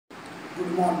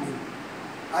Good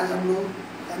morning. आज हम लोग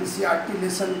NCERT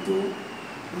lesson 2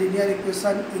 linear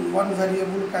equation in one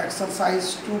variable का एक्सरसाइज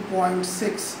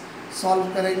 2.6 सॉल्व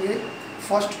करेंगे।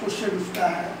 फर्स्ट क्वेश्चन उसका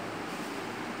है,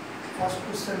 फर्स्ट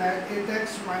क्वेश्चन है 8x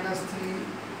 -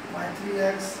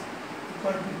 3/3x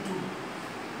 = 2।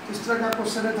 इस तरह का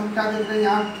क्वेश्चन है तो हम क्या देख रहे हैं,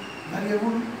 यहाँ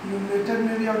वेरिएबल न्यूमरेटर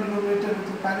में भी और डिनोमिनेटर में।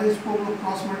 तो पहले इसको हम लोग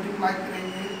क्रॉस मल्टीप्लाई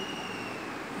करेंगे,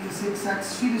 ये 6x,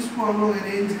 फिर इसको हम लोग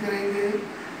अरेंज करेंगे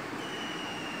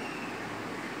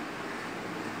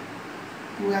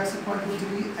 2x =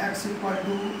 3, x =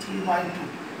 3/2।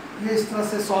 ये इस तरह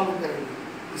से सॉल्व करेंगे।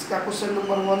 इसका क्वेश्चन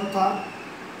नंबर 1 था।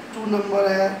 2 नंबर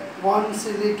है 1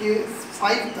 से लेके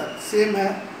 5 तक सेम है।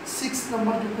 6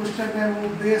 नंबर जो क्वेश्चन है वो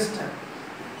बेस्ड है,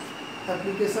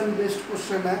 एप्लीकेशन बेस्ड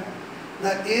क्वेश्चन है। The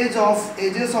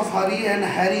edges of Hari and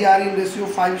Harry are in ratio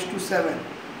 5:7।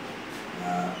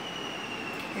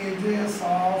 Edges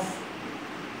of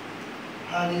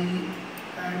Hari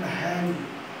and Harry,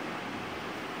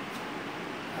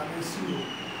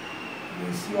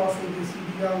 ratio of edges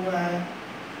दिया हुआ है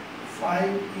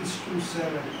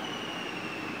 5:7।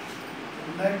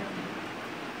 Late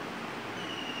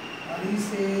हरी's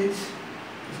age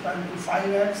 =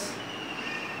 5x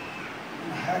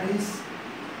and Harry's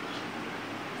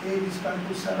age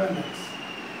 = 7x।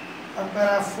 अब कह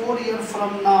रहा है 4 years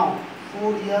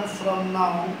from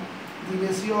now the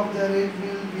ratio of their age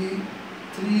will be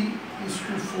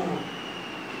 3:4।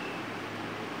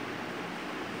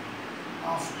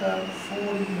 After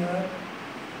 4 years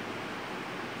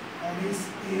Harry's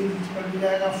age बढ़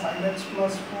जाएगा 5x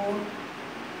 + 4,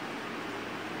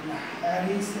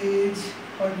 Harry's age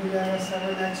बढ़ जाएगा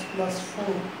 7x +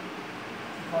 4।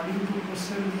 अकॉर्डिंग टू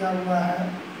क्वेश्चन दिया हुआ है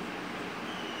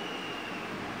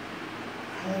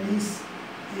Harry's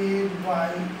age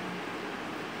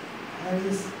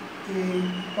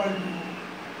equal to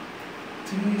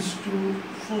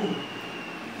 3:4।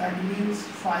 That means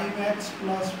 5x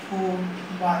 + 4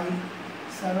 by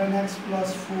 7x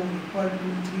 + 4 equal to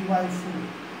 3/4।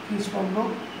 फिर इसको हम लोग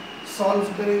सॉल्व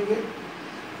करेंगे।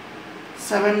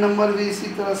 7 नंबर भी इसी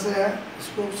तरह से है,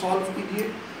 इसको सॉल्व कीजिए।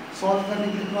 सॉल्व करने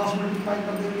के लिए क्रॉस मल्टीप्लाई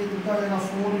कर देंगे तो क्या रहेगा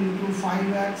 4 ×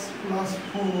 5x +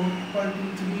 4 equal to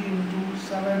 3 ×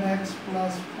 7x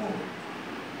 + 4।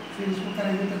 फिर इसको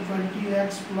करेंगे तो 20x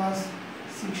 +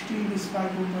 16 =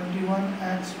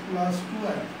 21x +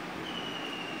 12।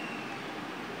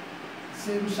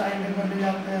 सेम साइड में ले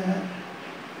जाते हैं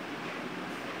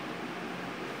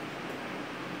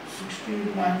 16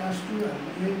 - 12,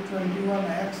 ये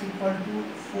 21x =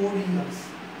 4 years।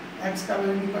 x का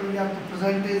वैल्यू निकल गया तो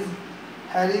प्रेजेंट एज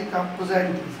हैरी का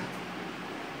present as,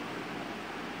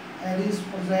 Harry's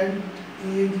present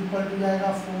as equal to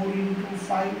जाएगा 4 ×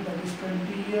 5 दैट इज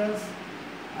 20 years।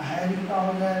 हैरी का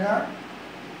हो जाएगा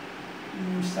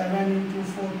 7 ×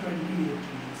 4 28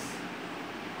 years।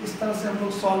 इस तरह से हम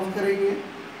लोग सॉल्व करेंगे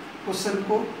क्वेश्चन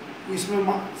को। इसमें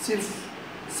सिर्फ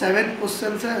 7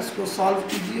 क्वेश्चन है, इसको सॉल्व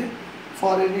कीजिए।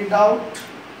 For any doubt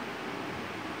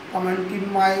comment in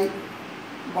my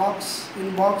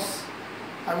inbox।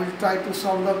 I will try to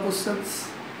solve the questions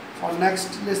for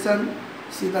next lesson.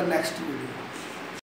 See the next video.